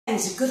And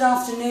good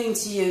afternoon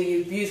to you,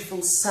 you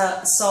beautiful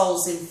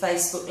souls in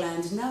Facebook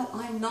land. No,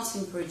 I'm not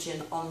in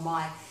Bridgen on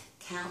my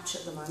couch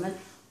at the moment.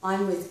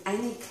 I'm with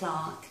Annie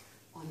Clark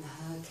on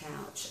her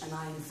couch, and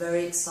I'm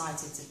very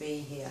excited to be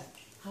here.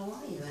 How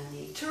are you,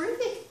 Annie?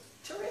 Terrific,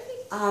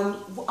 terrific.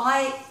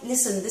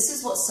 Listen, this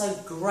is what's so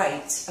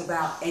great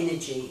about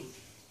energy.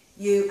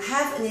 You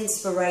have an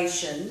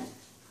inspiration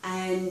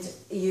and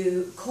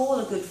you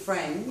call a good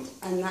friend,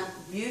 and that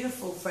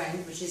beautiful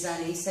friend, which is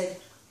Annie, said,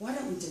 why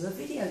don't we do a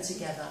video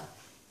together?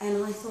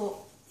 And I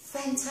thought,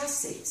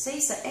 fantastic. See,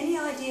 so any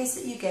ideas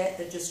that you get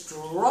that just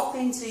drop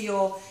into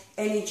your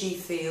energy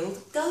field,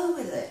 go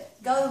with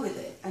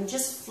it, and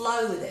just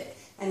flow with it.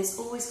 And it's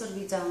always got to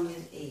be done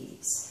with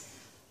ease.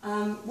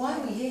 Why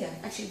are we here?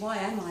 Actually, why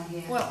am I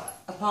here? Well,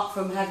 apart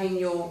from having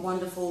your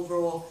wonderful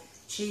raw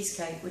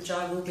cheesecake, which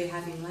I will be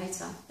having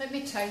later. Let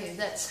me tell you,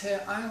 that's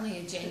her only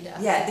agenda.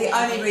 Yeah, the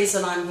only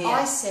reason I'm here.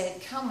 I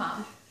said, come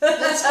on,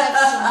 let's have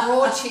some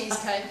raw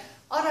cheesecake.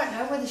 I don't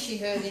know whether she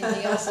heard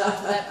anything else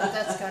after that, but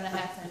that's going to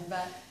happen.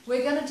 But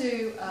we're going to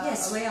do...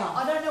 yes, we are.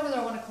 I don't know whether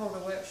I want to call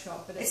it a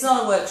workshop, but it's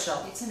not a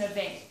workshop. It's an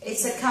event.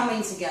 It's a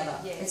coming together.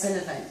 Yeah, it's an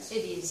event.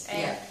 It is.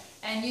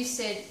 And you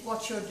said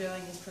what you're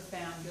doing is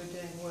profound.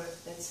 You're doing work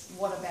that's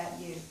what about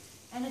you?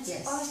 And it's.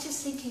 Yes. I was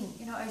just thinking,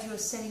 you know, as you were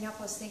setting up,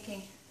 I was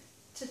thinking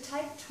to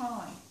take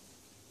time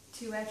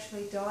to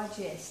actually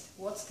digest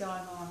what's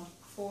going on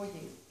for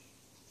you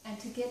and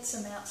to get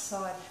some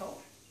outside help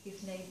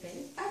if need be.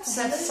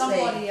 Absolutely. Have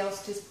somebody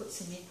else just put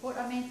some input.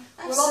 I mean,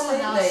 we'll often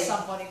ask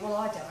somebody, well,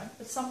 I don't,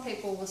 but some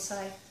people will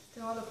say,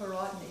 do I look all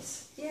right in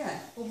this? Yeah.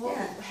 Well,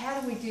 how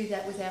do we do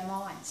that with our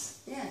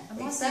minds? Yeah,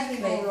 Am I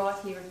thinking all right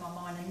here in my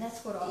mind? And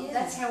that's what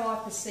that's how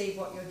I perceive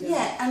what you're doing.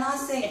 Yeah, and I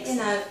think, you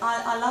know,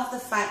 I love the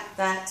fact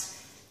that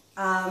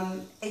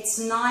it's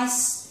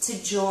nice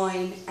to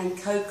join and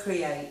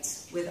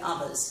co-create with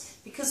others,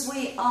 because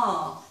we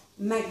are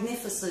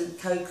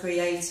magnificent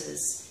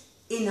co-creators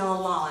in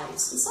our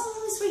lives, and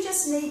sometimes we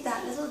just need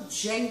that little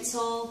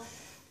gentle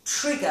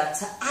trigger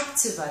to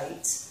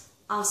activate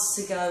us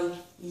to go,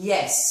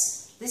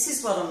 yes, this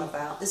is what I'm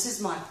about, this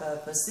is my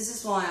purpose, this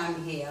is why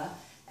I'm here,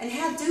 and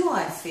how do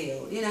I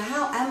feel, you know,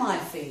 how am I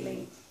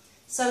feeling?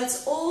 So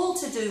it's all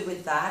to do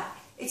with that.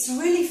 It's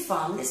really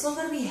fun, it's not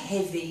going to be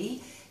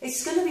heavy,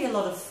 it's going to be a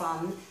lot of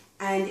fun,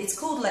 and it's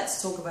called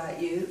Let's Talk About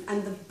You,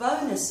 and the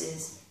bonus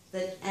is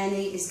that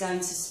Annie is going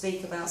to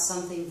speak about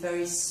something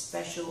very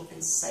special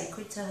and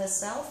sacred to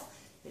herself.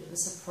 A bit of a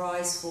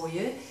surprise for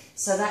you.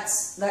 So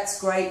that's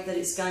great that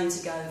it's going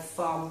to go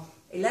from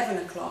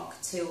 11 o'clock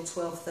till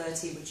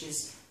 12:30, which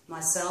is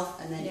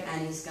myself, and then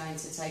Annie's going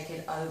to take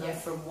it over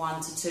from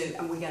 1 to 2,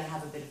 and we're going to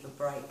have a bit of a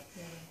break.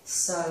 Yeah.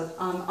 So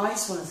I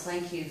just want to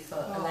thank you for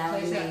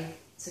allowing me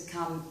to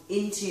come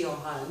into your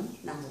home,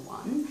 number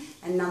one,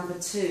 and number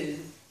two,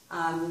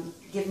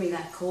 give me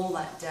that call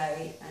that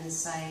day and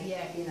say,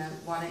 you know,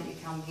 why don't you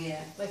come here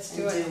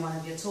and do one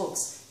of your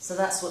talks. So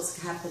that's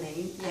what's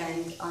happening,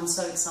 and I'm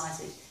so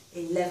excited.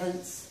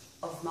 11th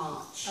of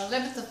March.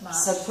 11th of March.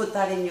 So put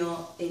that in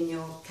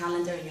your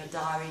calendar, in your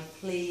diary,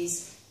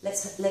 please.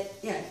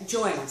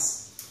 Join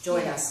us.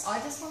 Join us. I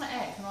just want to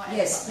add, can I add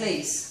yes, something?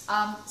 please.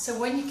 So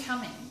when you're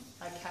coming,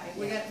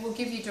 okay, we'll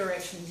give you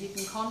directions. You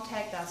can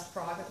contact us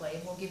privately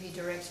and we'll give you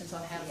directions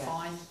on how to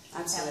find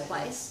our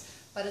place.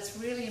 But it's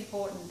really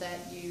important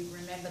that you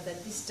remember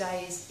that this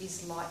day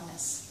is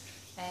lightness.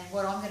 And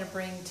what I'm going to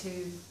bring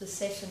to the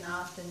session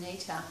after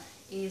Nita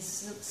is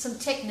some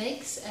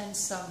techniques and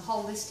some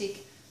holistic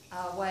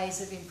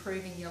ways of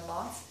improving your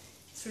life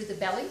through the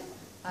belly,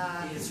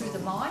 through the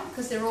mind,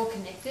 because they're all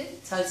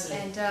connected. Totally.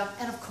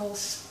 And of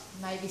course,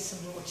 maybe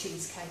some raw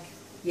cheesecake.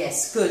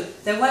 Yes, good.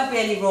 There won't be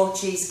any raw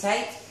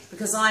cheesecake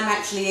because I'm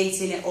actually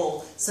eating it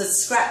all. So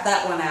scrap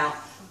that one out.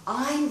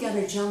 I'm going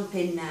to jump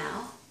in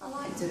now. I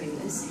like doing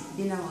this.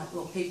 You know,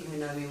 well, people who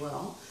know me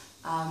well.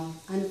 I'm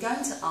going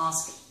to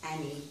ask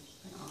Annie.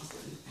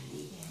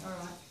 Yeah, all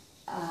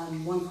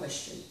right. One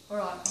question. All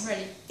right, I'm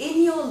ready.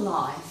 In your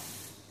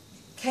life,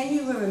 can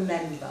you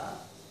remember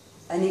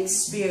an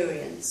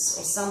experience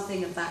or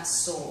something of that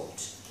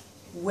sort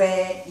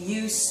where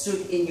you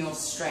stood in your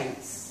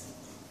strength?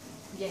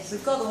 Yes.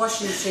 We've got the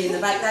washing machine in the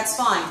back, that's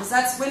fine, because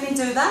that's women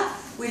do that.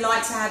 We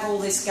like to have all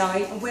this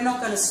going, and we're not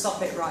going to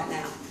stop it right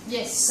now.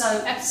 Yes, so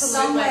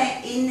absolutely.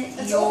 Somewhere in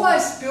it's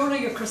almost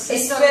building a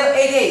crescendo.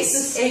 It is. The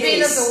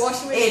spin of the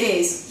washing machine. It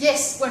is.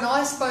 Yes, when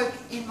I spoke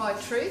in my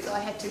truth, I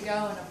had to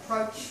go and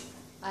approach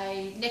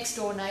a next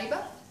door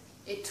neighbour.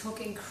 It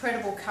took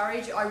incredible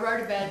courage. I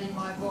wrote about it in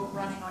my book,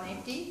 Running on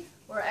Empty,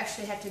 where I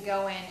actually had to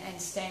go in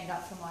and stand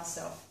up for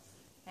myself.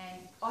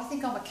 And I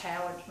think I'm a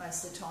coward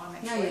most of the time,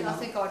 actually. No, you're not. I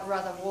think I'd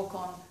rather walk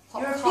on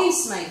hot coals. You're a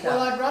peacemaker. Well,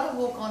 I'd rather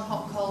walk on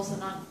hot coals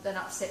than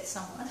upset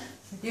someone.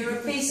 You're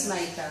a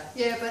peacemaker.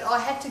 Yeah, but I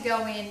had to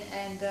go in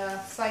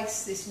and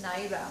face this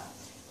neighbour.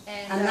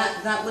 And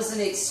that was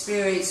an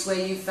experience where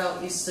you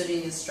felt you stood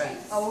in your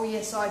strength. Oh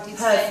yes, I did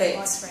stand in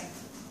my strength.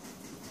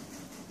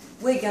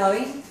 We're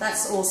going.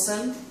 That's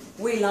awesome.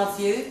 We love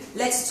you.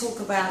 Let's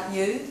talk about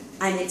you.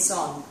 And it's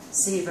on.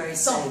 See you very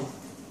soon.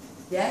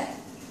 Yeah?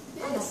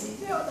 Yes,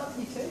 I love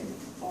you too.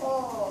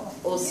 Oh,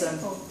 awesome.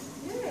 Beautiful.